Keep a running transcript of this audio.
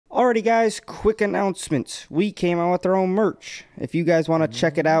Alrighty guys, quick announcements. We came out with our own merch. If you guys want to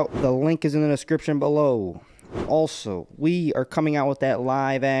check it out, the link is in the description below. Also, we are coming out with that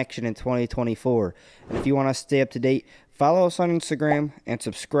live action in 2024. And if you want to stay up to date, follow us on Instagram and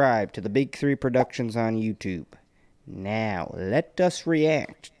subscribe to the Big 3 Productions on YouTube. Now, let us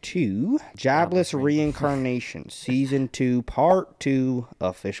react to Jobless Reincarnation, Season 2, Part 2,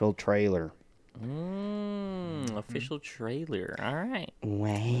 official trailer. Official trailer. All right.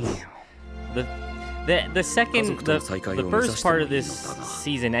 Wow. The first part of this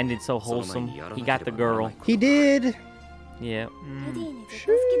season ended so wholesome. He got the girl. He did. Yeah.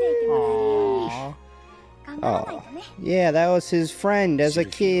 Aww. Oh, yeah, that was his friend as a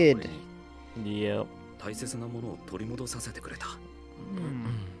kid. Yep.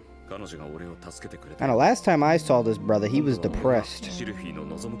 I know, last time I saw this brother, he was depressed.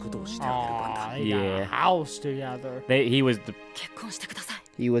 Yeah. House together. He was espresso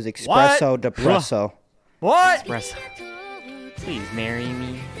depresso. What? Espresso. Please marry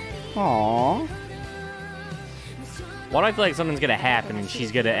me. Aww. Why do I feel like something's gonna happen and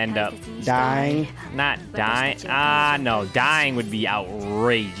she's gonna end up dying? Not dying. No, dying would be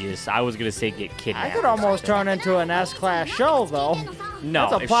outrageous. I was gonna say get kidnapped. I could almost turn into an S-class show though.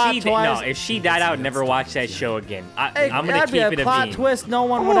 No, if she died, I would never watch that show again. I'm gonna keep it a That'd be a plot beam. twist no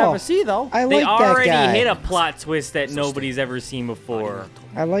one would ever see though. I They like that already guy. hit a plot twist that nobody's ever seen before.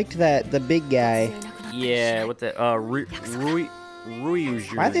 I liked that, the big guy. Yeah, with the Rui.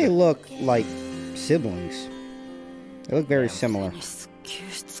 Why they look like siblings? They look very similar.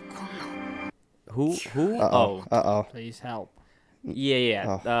 Who? Uh-oh. Please help.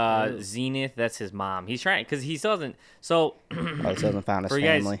 Yeah. Zenith, that's his mom. He's trying, because he still hasn't, so... he hasn't found his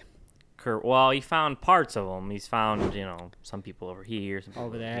family. Well, he found parts of them. He's found, some people over here. Some people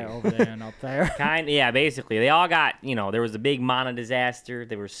over there, and up there. Yeah, basically. They all got, there was a big mana disaster.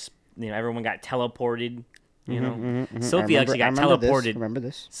 There was, everyone got teleported. Sophie actually got teleported. Remember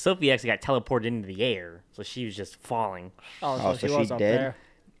this? Sophie actually got teleported into the air, so she was just falling. Oh, so she was up there.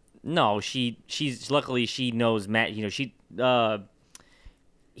 No, she's luckily she knows Matt. He taught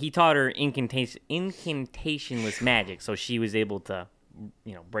her incantationless magic, so she was able to,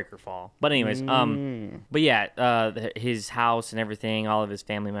 break her fall. But anyways, but yeah, his house and everything, all of his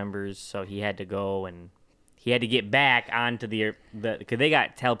family members. So he had to go and he had to get back onto because they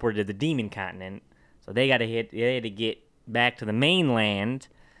got teleported to the demon continent. So they had to get back to the mainland,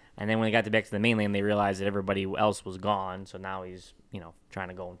 and then when they got back to the mainland, they realized that everybody else was gone. So now he's, trying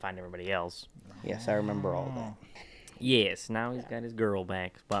to go and find everybody else. Yes, I remember all that. Yes, now he's got his girl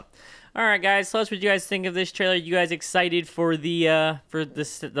back. But all right, guys, so that's what you guys think of this trailer. You guys excited for the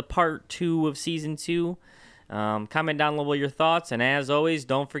part 2 of season 2? Comment down below your thoughts, and as always,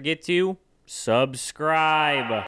 don't forget to subscribe.